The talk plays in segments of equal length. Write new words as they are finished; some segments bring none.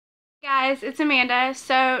Guys, it's Amanda.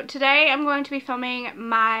 So today I'm going to be filming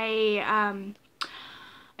my an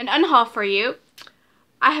unhaul for you.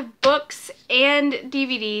 I have books and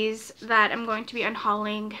DVDs that I'm going to be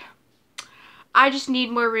unhauling. I just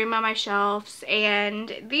need more room on my shelves,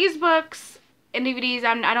 and these books and DVDs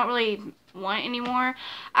I don't really want anymore.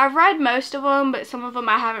 I've read most of them, but some of them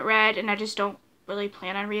I haven't read, and I just don't really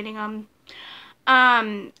plan on reading them.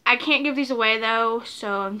 I can't give these away though,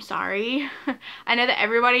 so I'm sorry. I know that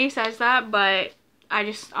everybody says that, but I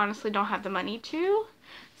just honestly don't have the money to.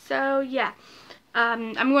 So yeah,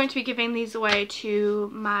 I'm going to be giving these away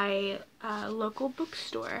to my local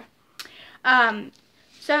bookstore.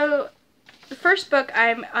 So the first book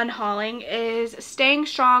I'm unhauling is Staying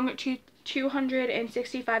Strong to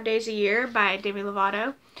 265 Days a Year by Demi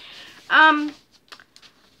Lovato.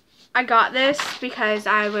 I got this because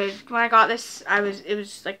when I got this, it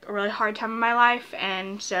was like a really hard time in my life,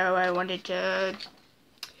 and so I wanted to,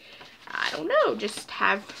 I don't know, just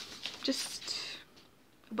have a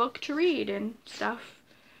book to read and stuff.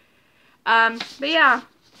 But yeah,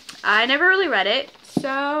 I never really read it,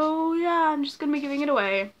 so yeah, I'm just gonna be giving it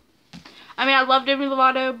away. I mean, I love Demi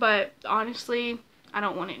Lovato, but honestly, I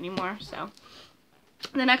don't want it anymore, so.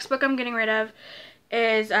 The next book I'm getting rid of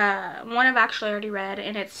is one I've actually already read,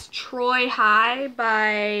 and it's Troy High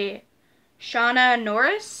by Shauna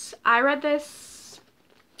Norris. I read this,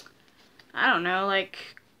 I don't know, like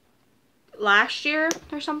last year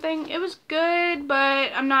or something. It was good,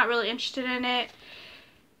 but I'm not really interested in it.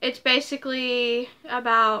 It's basically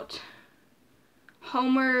about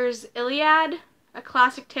Homer's Iliad, a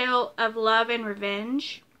classic tale of love and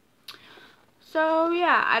revenge. So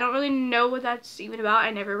yeah, I don't really know what that's even about.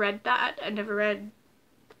 I never read that. I never read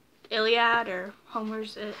Iliad or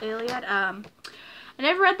Homer's Iliad. I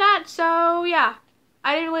never read that, so yeah,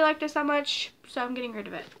 I didn't really like this that much, so I'm getting rid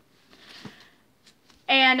of it.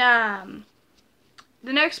 And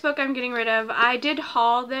the next book I'm getting rid of, I did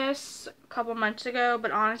haul this a couple months ago,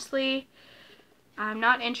 but honestly, I'm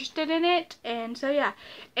not interested in it, and so yeah,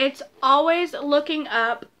 it's Always Looking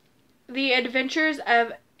Up: The Adventures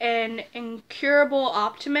of an Incurable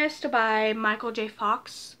Optimist by Michael J.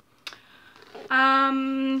 Fox.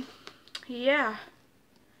 Yeah.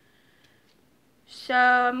 So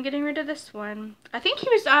I'm getting rid of this one. I think he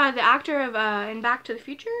was the actor of in Back to the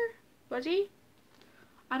Future. Was he?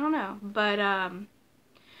 I don't know, but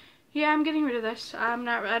yeah, I'm getting rid of this. I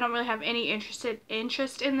don't really have any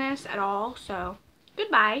interest in this at all. So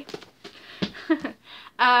goodbye.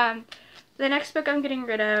 The next book I'm getting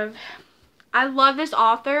rid of. I love this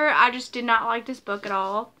author. I just did not like this book at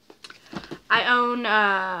all. I own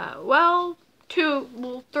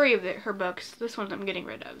three of her books. This one I'm getting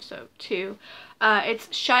rid of, so two. It's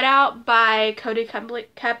Shut Out by Cody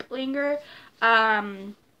Keplinger.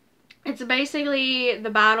 It's basically the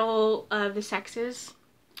battle of the sexes.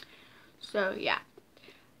 So yeah,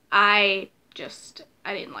 I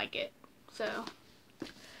didn't like it. So,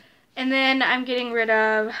 and then I'm getting rid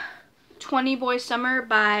of 20 Boy Summer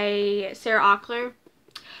by Sarah Auchler.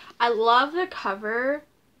 I love the cover.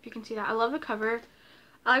 If you can see that, I love the cover.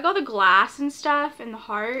 I like all the glass and stuff and the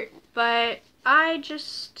heart, but I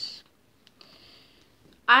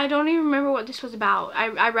don't even remember what this was about.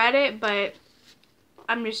 I read it, but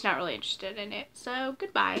I'm just not really interested in it, so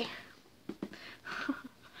goodbye.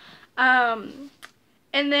 And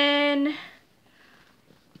then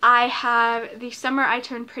I have the Summer I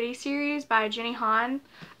Turned Pretty series by Jenny Han.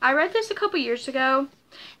 I read this a couple years ago,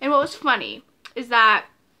 and what was funny is that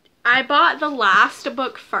I bought the last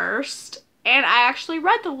book first, and I actually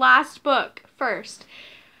read the last book first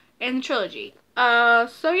in the trilogy.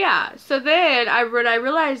 So yeah, so then I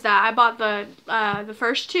realized that I bought the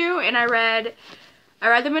first two, and I read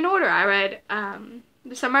them in order. I read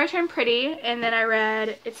The Summer I Turned Pretty, and then I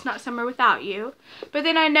read It's Not Summer Without You. But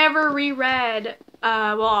then I never reread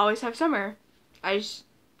We'll Always Have Summer. I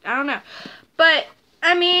don't know. But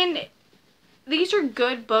I mean, these are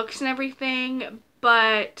good books and everything,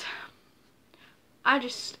 but I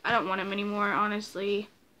don't want them anymore, honestly.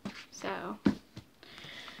 So,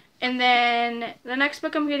 and then the next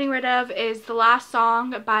book I'm getting rid of is The Last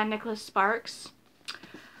Song by Nicholas Sparks.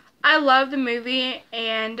 I love the movie,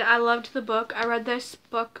 and I loved the book. I read this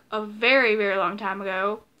book a very, very long time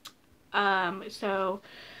ago. But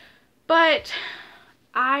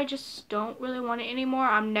I just don't really want it anymore.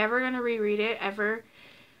 I'm never going to reread it, ever.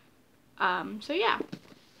 So yeah.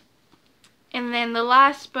 And then the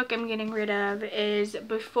last book I'm getting rid of is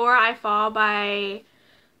Before I Fall by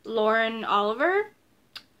Lauren Oliver.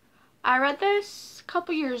 I read this a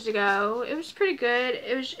couple years ago. It was pretty good.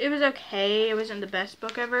 It was okay. It wasn't the best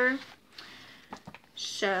book ever.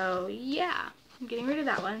 So yeah. I'm getting rid of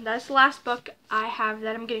that one. That's the last book I have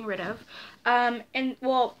that I'm getting rid of. And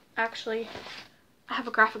well, actually, I have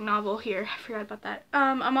a graphic novel here. I forgot about that.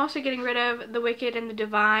 I'm also getting rid of The Wicked and the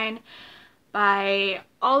Divine by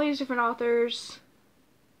all these different authors.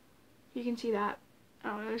 You can see that.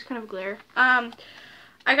 Oh, there's kind of glare. I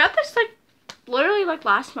got this like literally like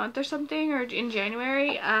last month or something, or in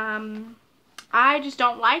January. I just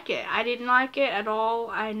don't like it. I didn't like it at all.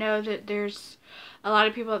 I know that there's a lot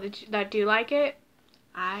of people that do like it.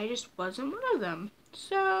 I just wasn't one of them.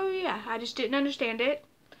 So yeah, I just didn't understand it.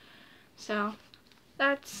 So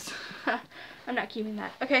that's I'm not keeping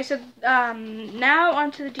that. Okay, so now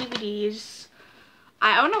onto the DVDs.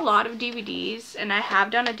 I own a lot of DVDs, and I have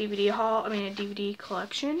done a DVD haul, a DVD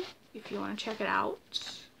collection, if you want to check it out.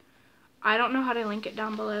 I don't know how to link it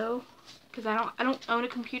down below, because I don't own a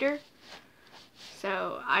computer.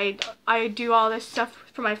 So I do all this stuff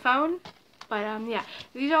for my phone. But yeah,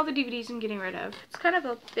 these are all the DVDs I'm getting rid of. It's kind of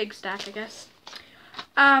a big stack, I guess.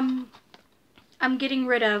 I'm getting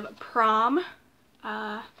rid of Prom.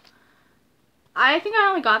 I think I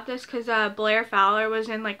only got this because Blair Fowler was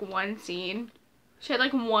in like one scene. She had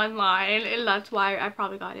like one line, and that's why I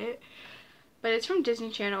probably got it. But it's from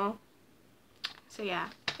Disney Channel. So yeah,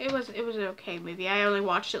 it was an okay movie. I only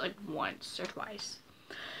watched it like once or twice.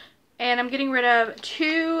 And I'm getting rid of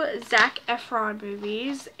 2 Zac Efron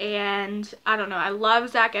movies. And I don't know, I love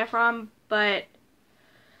Zac Efron, but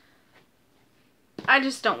I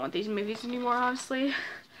just don't want these movies anymore, honestly.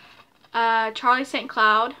 Charlie St.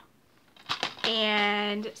 Cloud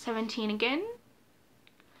and 17 Again.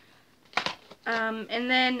 And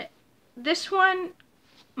then this one,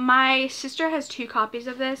 my sister has 2 copies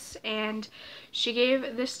of this, and she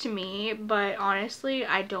gave this to me, but honestly,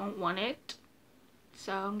 I don't want it,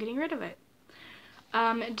 so I'm getting rid of it.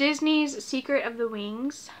 Disney's Secret of the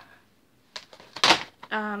Wings.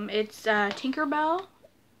 It's Tinkerbell.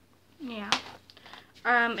 Yeah.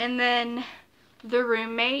 And then The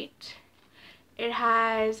Roommate. It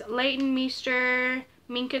has Leighton Meester,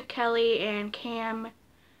 Minka Kelly, and Cam.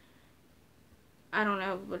 I don't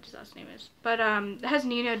know what his last name is, but it has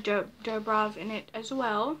Nina Dobrev in it as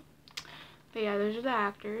well. But yeah, those are the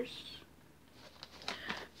actors.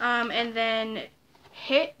 And then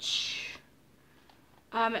Hitch.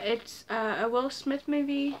 It's a Will Smith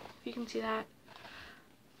movie, if you can see that.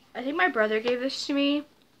 I think my brother gave this to me,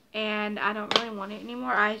 and I don't really want it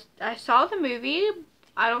anymore. I saw the movie.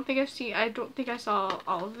 I don't think I saw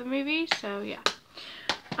all of the movies, so yeah.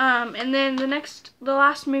 And then the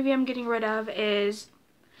last movie I'm getting rid of is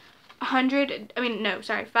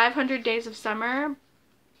 500 Days of Summer.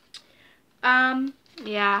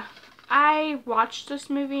 Yeah, I watched this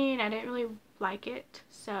movie and I didn't really like it,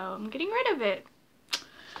 so I'm getting rid of it.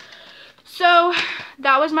 So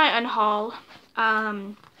that was my unhaul.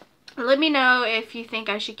 Let me know if you think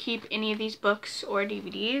I should keep any of these books or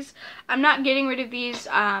DVDs. I'm not getting rid of these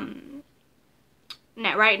right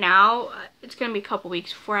now. It's gonna be a couple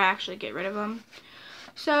weeks before I actually get rid of them.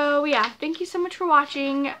 So yeah, thank you so much for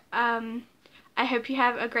watching. I hope you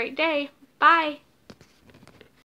have a great day. Bye.